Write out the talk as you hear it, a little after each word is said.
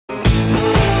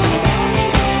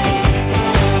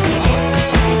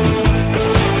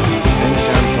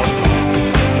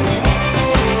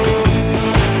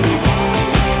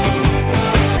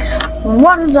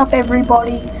What is up,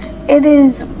 everybody? It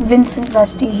is Vincent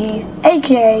Vesti here,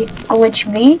 aka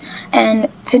GLITCH.V,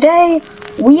 and today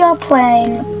we are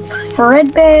playing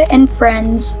Fredbear and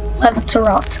Friends Left to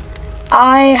Rot.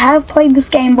 I have played this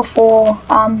game before,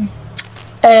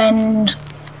 and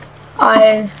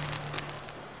I've,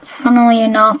 funnily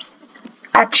enough,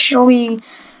 actually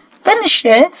finished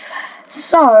it,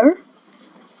 so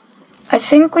I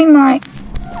think we might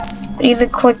either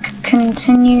click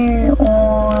continue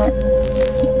or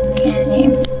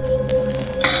game.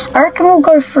 I reckon we'll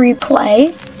go free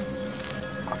play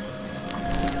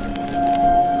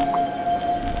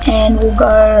and we'll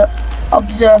go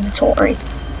observatory.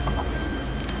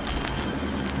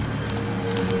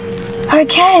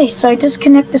 Okay, so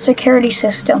disconnect the security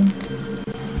system.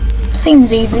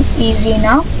 Seems easy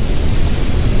enough.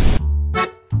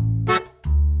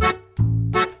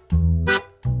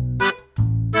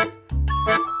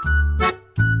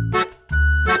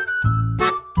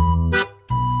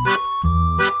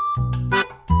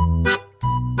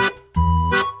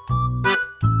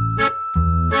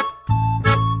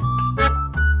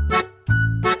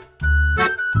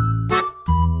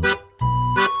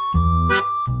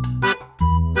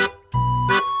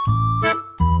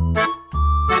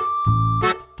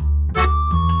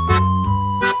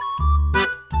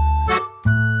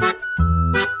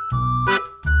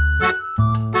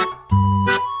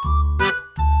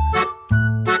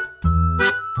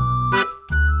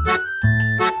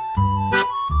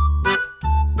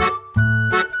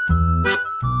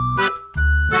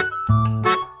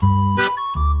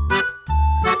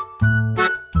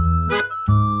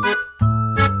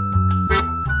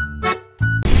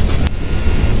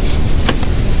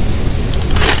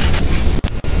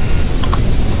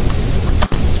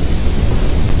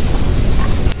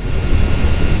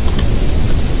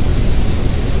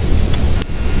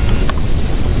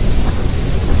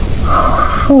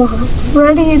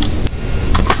 Already it's...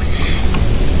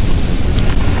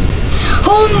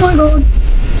 Oh my god!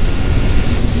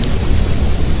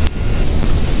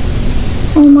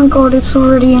 Oh my god, it's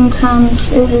already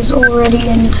intense. It is already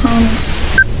intense.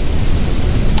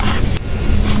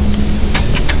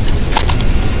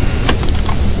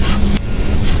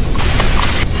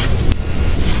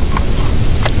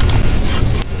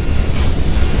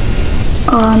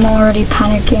 Oh, I'm already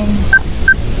panicking.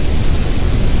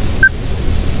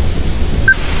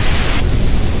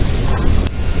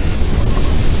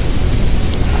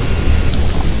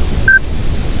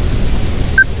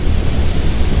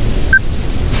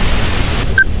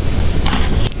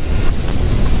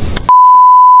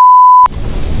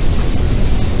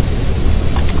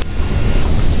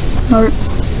 No.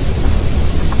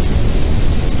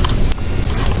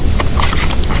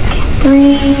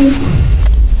 3.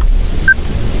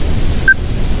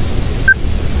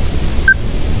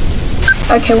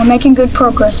 Okay, we're making good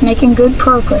progress, making good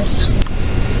progress.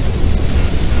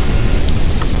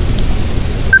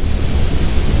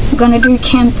 I'm gonna do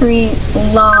Cam 3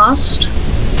 last.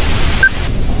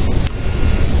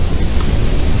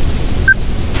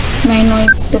 Mainly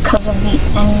because of the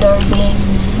endo being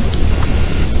there.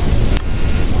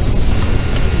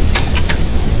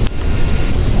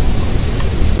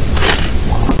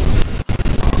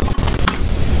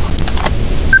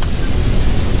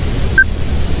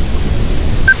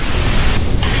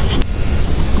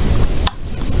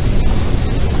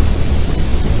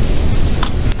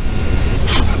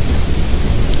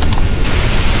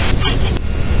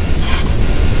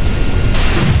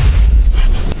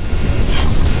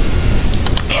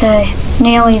 Okay,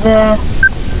 nearly there.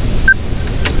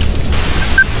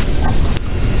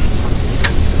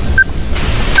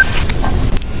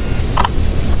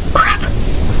 Crap.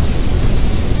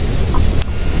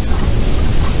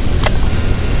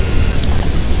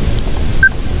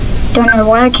 Don't know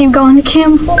why I keep going to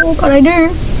Cam 4, but I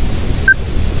do.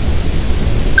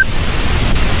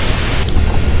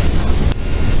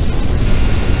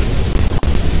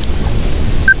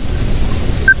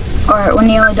 Alright, we're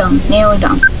nearly done, nearly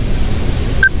done.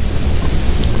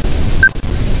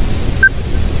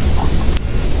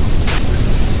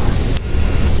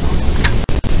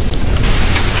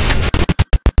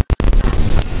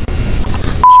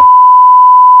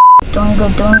 Doing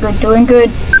good, doing good, doing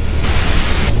good.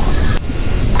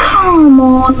 Come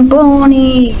on,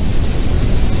 Bonnie.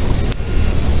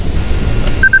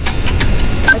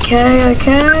 Okay,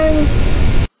 okay.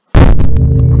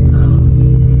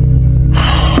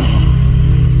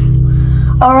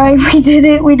 Alright, we did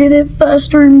it,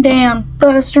 first room down.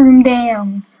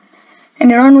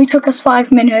 And it only took us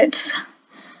 5 minutes.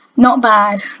 Not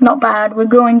bad, we're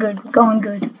going good,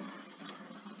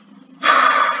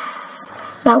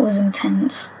 That was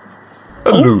intense.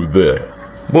 Hello there.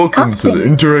 Welcome to the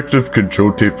Cutscene. interactive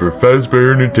control tape for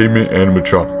Fredbear Entertainment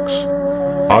Animatronics.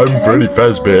 I'm Freddy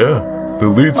Fazbear, the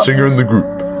lead singer in the group.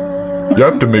 You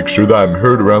have to make sure that I'm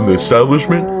heard around the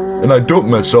establishment, and I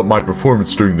don't mess up my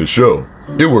performance during the show.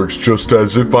 It works just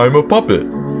as if I'm a puppet,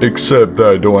 except that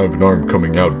I don't have an arm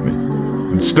coming out of me.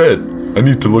 Instead, I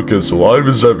need to look as alive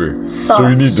as ever, so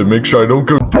you need to make sure I don't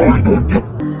go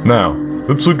Now,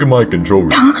 let's look at my control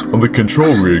rig. On the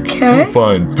control rig, you'll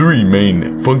find 3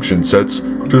 main function sets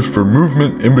just for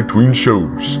movement in between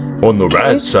shows. On the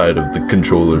right side of the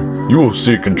controller, you will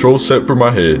see a control set for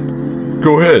my head.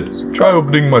 Go ahead, try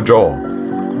opening my jaw.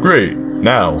 Great.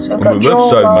 Now, on the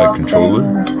left side of my controller,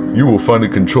 you will find a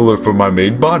controller for my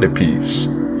main body piece.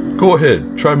 Go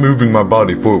ahead, try moving my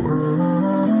body forward.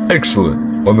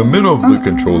 Excellent. On the middle of the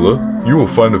controller, you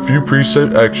will find a few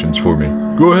preset actions for me.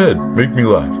 Go ahead, make me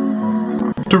laugh.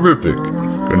 Terrific.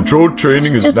 Control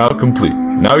training is now complete.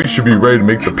 Now you should be ready to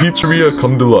make the pizzeria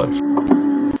come to life.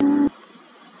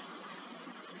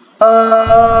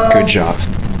 Good job.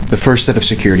 The first set of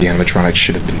security animatronics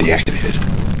should have been deactivated.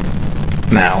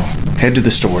 Now, head to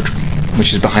the storage room,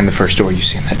 which is behind the first door you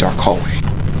see in that dark hallway.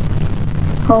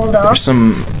 Hold up. There are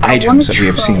some items that we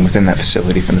have seen within that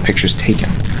facility from the pictures taken,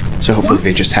 so hopefully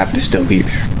they just happen to still be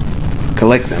there.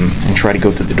 Collect them and try to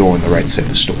go through the door on the right side of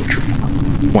the storage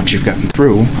room. Once you've gotten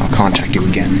through, I'll contact you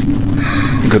again.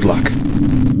 Good luck.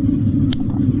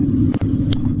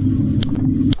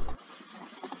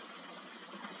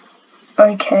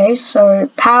 Okay, so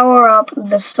power up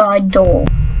the side door.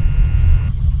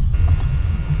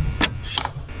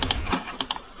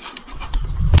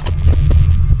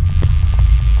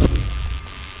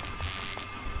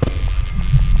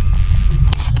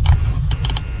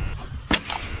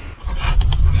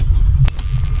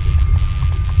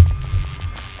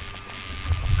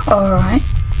 Alright.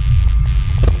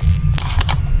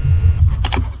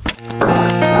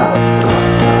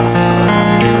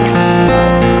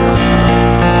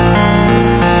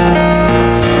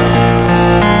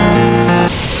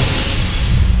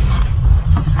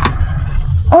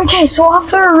 Okay, so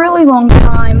after a really long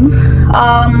time,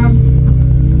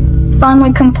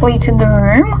 finally completed the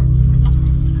room.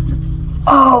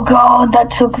 Oh god,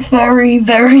 that took very,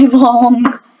 very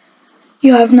long.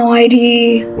 You have no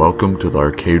idea. Welcome to the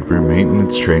arcade room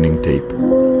maintenance training tape.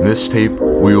 In this tape,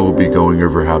 we will be going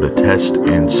over how to test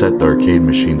and set the arcade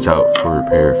machines out for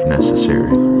repair if necessary.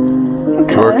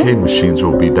 Okay. The arcade machines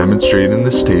will be demonstrated in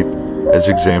this tape as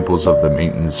examples of the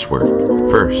maintenance work.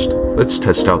 First, let's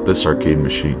test out this arcade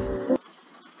machine.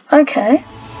 Okay.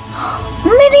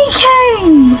 Mini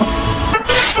game!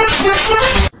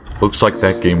 Looks like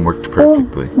that game worked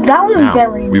perfectly. Well, that was now,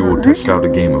 very we will rude. test out a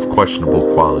game of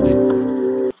questionable quality.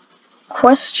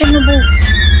 Questionable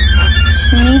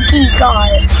sneaky guy.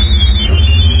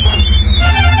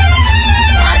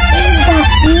 What is that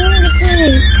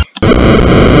music?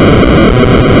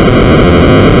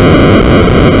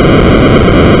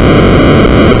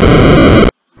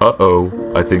 Uh-oh,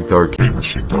 I think the arcade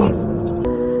machine died.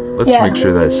 Let's make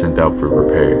sure that it's sent out for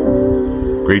repair.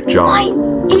 Great job. My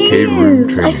Arcade room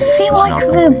ears! I training feel is like now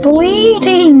they're complete.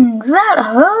 bleeding! That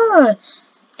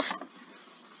hurts!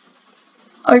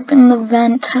 Open the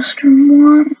vent, test room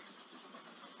 1.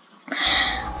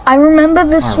 I remember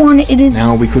this one, it is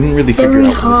Now, we couldn't really figure very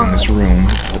out what was in hard. this room,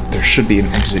 but there should be an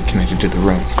exit connected to the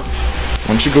room.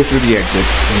 Once you go through the exit,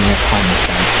 you may have found the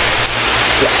vent.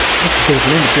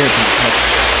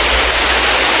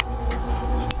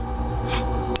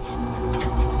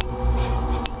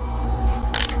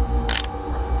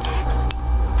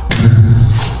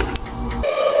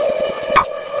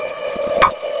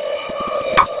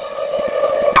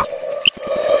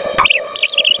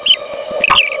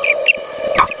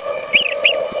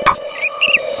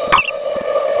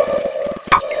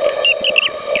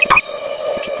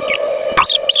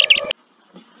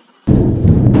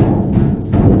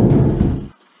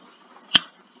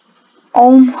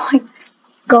 Oh my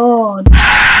god.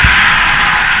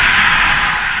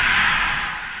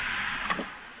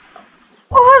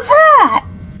 What was that?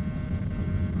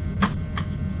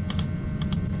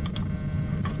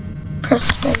 Press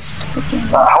space to begin.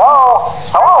 Hello?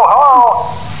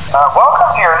 Welcome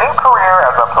to your new career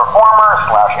as a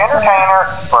performer/entertainer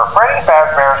for Freddy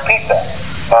Fazbear's Pizza.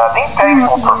 These tapes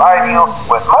will provide you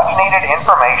with much needed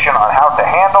information on how to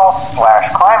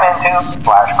handle/climb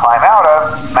into/climb out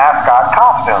of mascot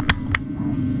costumes.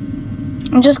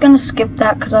 I'm just gonna skip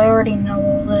that because I already know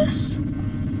all this.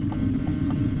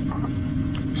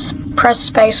 Press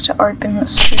space to open the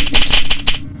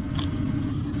suit.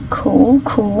 Cool,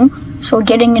 cool. So we're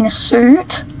getting in a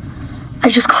suit. I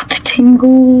just got the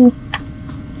tingle.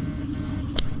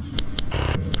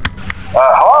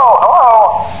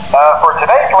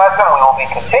 be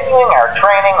continuing our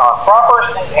training on proper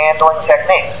suit handling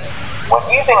techniques. When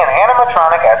using an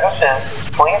animatronic as a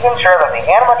suit, please ensure that the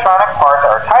animatronic parts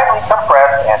are tightly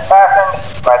compressed and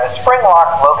fastened by the spring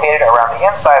locks located around the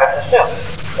inside of the suit.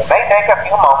 It may take a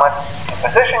few moments to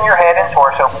position your head and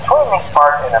torso between these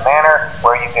parts in a manner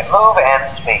where you can move and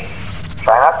speak.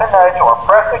 Try not to nudge or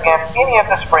press against any of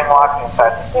the spring locks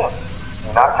inside the suit. Do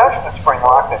not touch the spring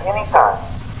locks at any time.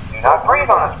 Do not breathe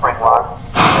on the spring locks.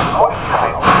 And hoist your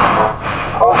hands.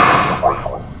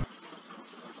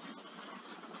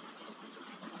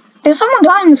 Did someone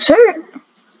die in the suit?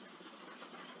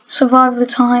 Survive the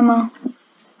timer.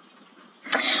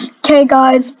 Okay,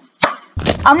 guys.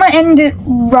 I'm gonna end it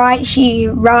right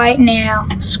here, right now.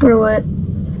 Screw it.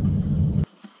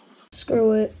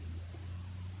 Screw it.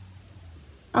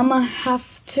 I'm gonna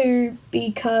have to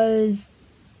because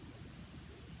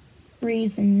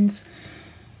reasons.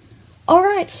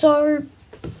 Alright, so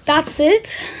that's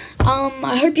it.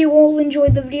 I hope you all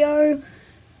enjoyed the video.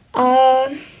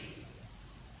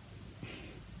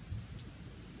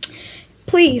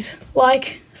 Please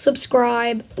like,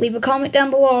 subscribe, leave a comment down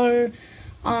below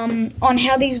on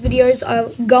how these videos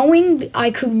are going.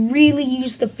 I could really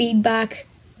use the feedback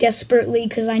desperately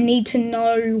because I need to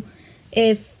know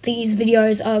if these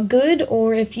videos are good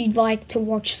or if you'd like to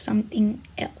watch something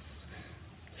else.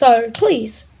 So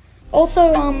please,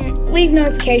 also leave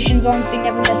notifications on so you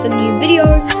never miss a new video,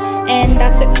 and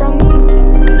that's it from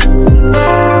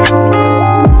me.